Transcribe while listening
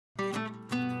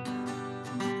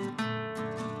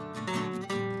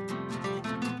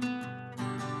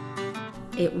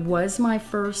It was my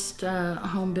first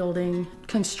home building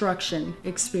construction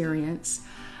experience.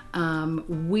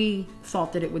 We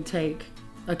thought that it would take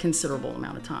a considerable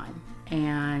amount of time,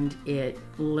 and it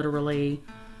literally,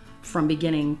 from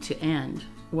beginning to end,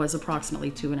 was approximately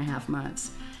 2.5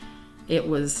 months. It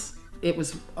was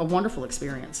a wonderful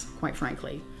experience, quite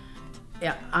frankly.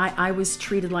 I was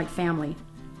treated like family.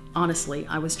 Honestly,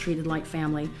 I was treated like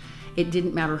family. It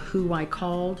didn't matter who I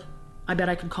called. I bet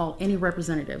I could call any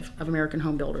representative of American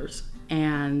Home Builders,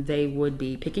 and they would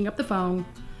be picking up the phone,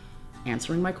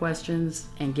 answering my questions,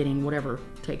 and getting whatever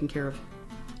taken care of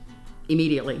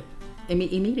immediately.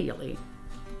 Immediately.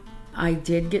 I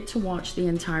did get to watch the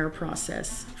entire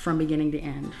process from beginning to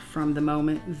end. From the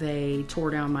moment they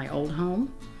tore down my old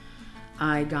home,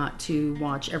 I got to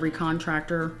watch every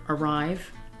contractor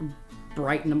arrive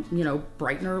bright and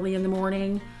early in the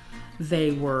morning.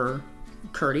 They were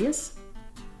courteous.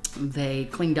 They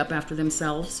cleaned up after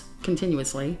themselves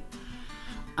continuously.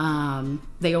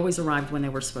 They always arrived when they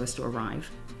were supposed to arrive.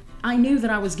 I knew that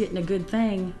I was getting a good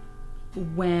thing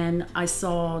when I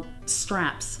saw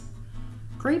straps.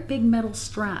 Great big metal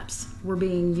straps were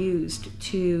being used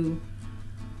to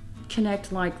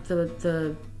connect like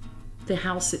the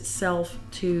house itself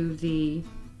to the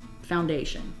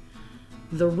foundation,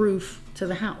 the roof to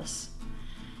the house.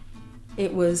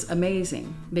 It was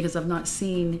amazing because I've not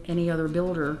seen any other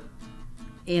builder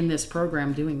in this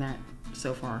program doing that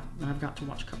so far. And I've got to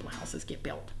watch a couple of houses get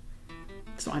built,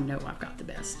 so I know I've got the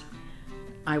best.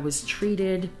 I was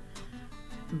treated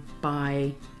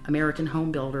by American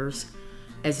Home Builders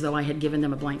as though I had given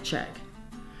them a blank check.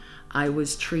 I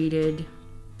was treated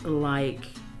like,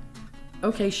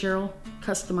 okay, Cheryl,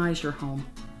 customize your home.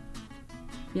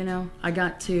 You know, I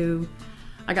got to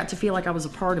feel like I was a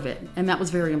part of it, and that was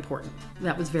very important.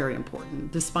 That was very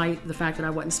important. Despite the fact that I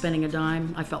wasn't spending a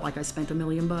dime, I felt like I spent $1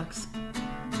 million.